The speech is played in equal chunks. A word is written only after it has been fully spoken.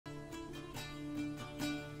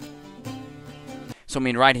So I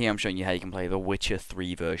mean, right here I'm showing you how you can play the Witcher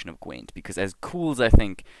 3 version of Gwent, because as cool as I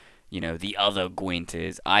think, the other Gwent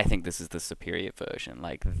is, I think this is the superior version,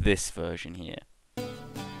 like this version here.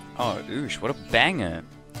 Oh, oosh, what a banger.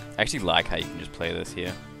 I actually like how you can just play this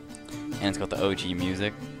here. And it's got the OG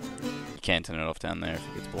music. You can't turn it off down there if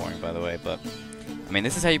it gets boring, by the way, but I mean,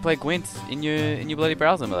 this is how you play Gwent in your bloody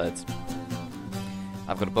browser, lads.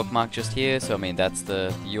 I've got a bookmark just here, so I mean, that's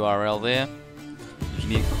the URL there.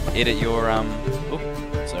 You can edit your,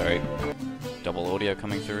 oops, sorry, double audio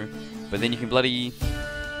coming through. But then you can bloody,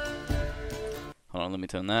 hold on, let me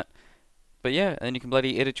turn that. But yeah, and then you can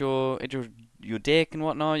bloody edit your deck and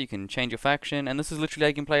whatnot. You can change your faction, and this is literally how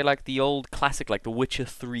you can play like the old classic, like the Witcher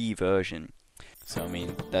 3 version. So I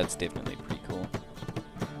mean, that's definitely pretty cool.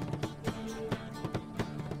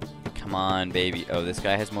 Come on, baby. Oh, this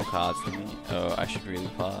guy has more cards than me. Oh, I should really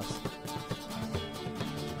pass.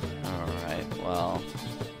 Alright, well,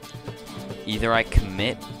 either I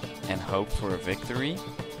commit and hope for a victory.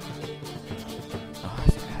 Oh, I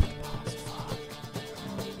think I have to pass. Fuck.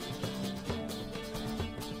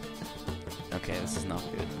 Okay, this is not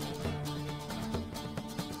good.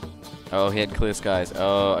 Oh, he had clear skies.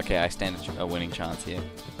 Oh, okay, I stand a winning chance here.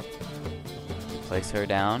 Place her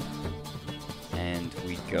down. And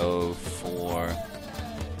we go for...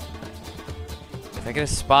 If I get a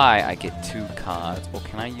spy, I get 2 cards. Or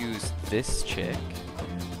can I use this chick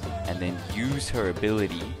and then use her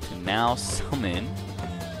ability to now summon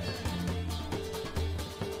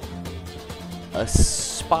a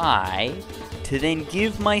spy to then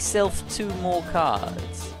give myself 2 more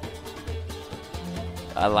cards?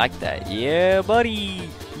 I like that. Yeah, buddy!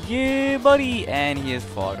 Yeah, buddy! And he has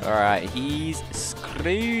fought. Alright, he's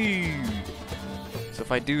screwed. So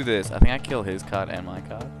if I do this, I think I kill his card and my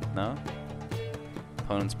card. No?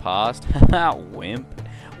 Opponent's passed. Haha, wimp.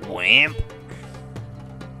 Wimp!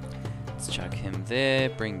 Let's chuck him there.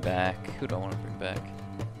 Bring back. Who do I want to bring back?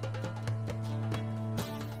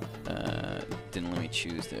 Didn't let me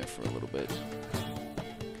choose there for a little bit.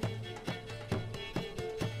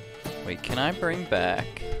 Wait, can I bring back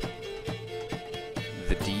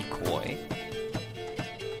the decoy?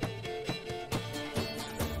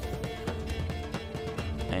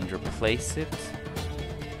 And replace it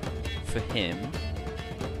for him.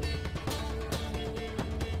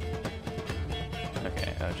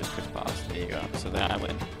 Okay, just quick pass. There you go. So then I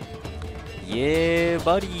win. Yeah,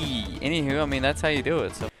 buddy! Anywho, I mean, that's how you do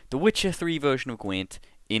it. So the Witcher 3 version of Gwent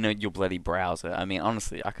in your bloody browser. I mean,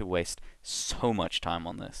 honestly, I could waste so much time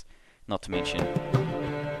on this. Not to mention,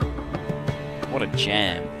 what a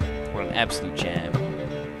jam. What an absolute jam.